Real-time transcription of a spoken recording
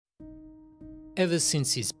Ever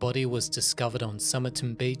since his body was discovered on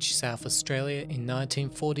Somerton Beach, South Australia in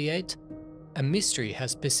 1948, a mystery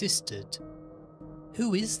has persisted.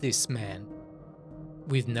 Who is this man?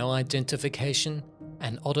 With no identification,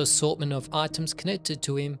 an odd assortment of items connected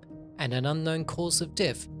to him, and an unknown cause of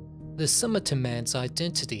death, the Somerton Man's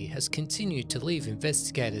identity has continued to leave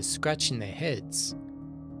investigators scratching their heads.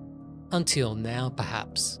 Until now,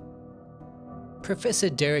 perhaps. Professor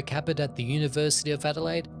Derek Abbott at the University of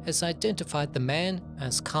Adelaide has identified the man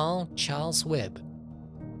as Carl Charles Webb.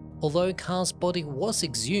 Although Carl's body was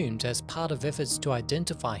exhumed as part of efforts to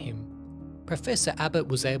identify him, Professor Abbott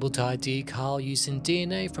was able to ID Carl using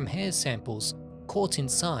DNA from hair samples caught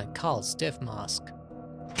inside Carl's death mask.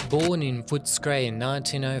 Born in Footscray in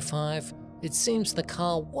 1905, it seems that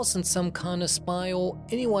Carl wasn't some kind of spy or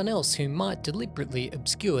anyone else who might deliberately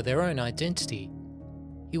obscure their own identity.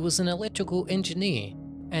 He was an electrical engineer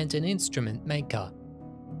and an instrument maker.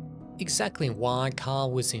 Exactly why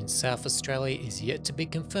Carl was in South Australia is yet to be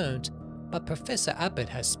confirmed, but Professor Abbott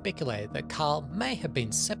has speculated that Carl may have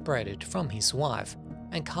been separated from his wife,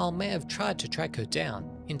 and Carl may have tried to track her down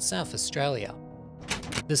in South Australia.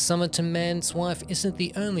 The Somerton Man's wife isn't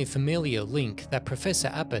the only familiar link that Professor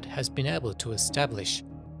Abbott has been able to establish.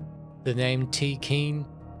 The name T. Keane,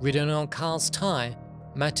 written on Carl's tie,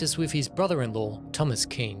 matches with his brother-in-law, Thomas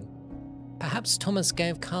Keane. Perhaps Thomas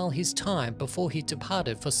gave Carl his tie before he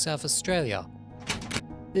departed for South Australia.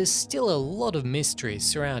 There's still a lot of mystery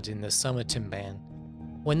surrounding the Somerton Man.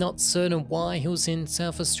 We're not certain why he was in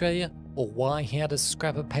South Australia or why he had a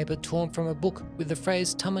scrap of paper torn from a book with the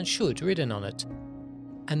phrase Tamam Shud written on it.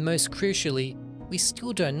 And most crucially, we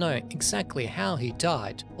still don't know exactly how he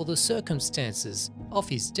died or the circumstances of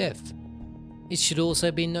his death. It should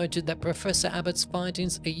also be noted that Professor Abbott's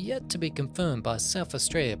findings are yet to be confirmed by South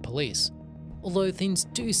Australia Police, although things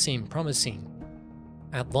do seem promising.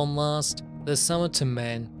 At long last, the Somerton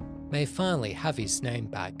Man may finally have his name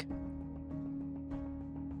back.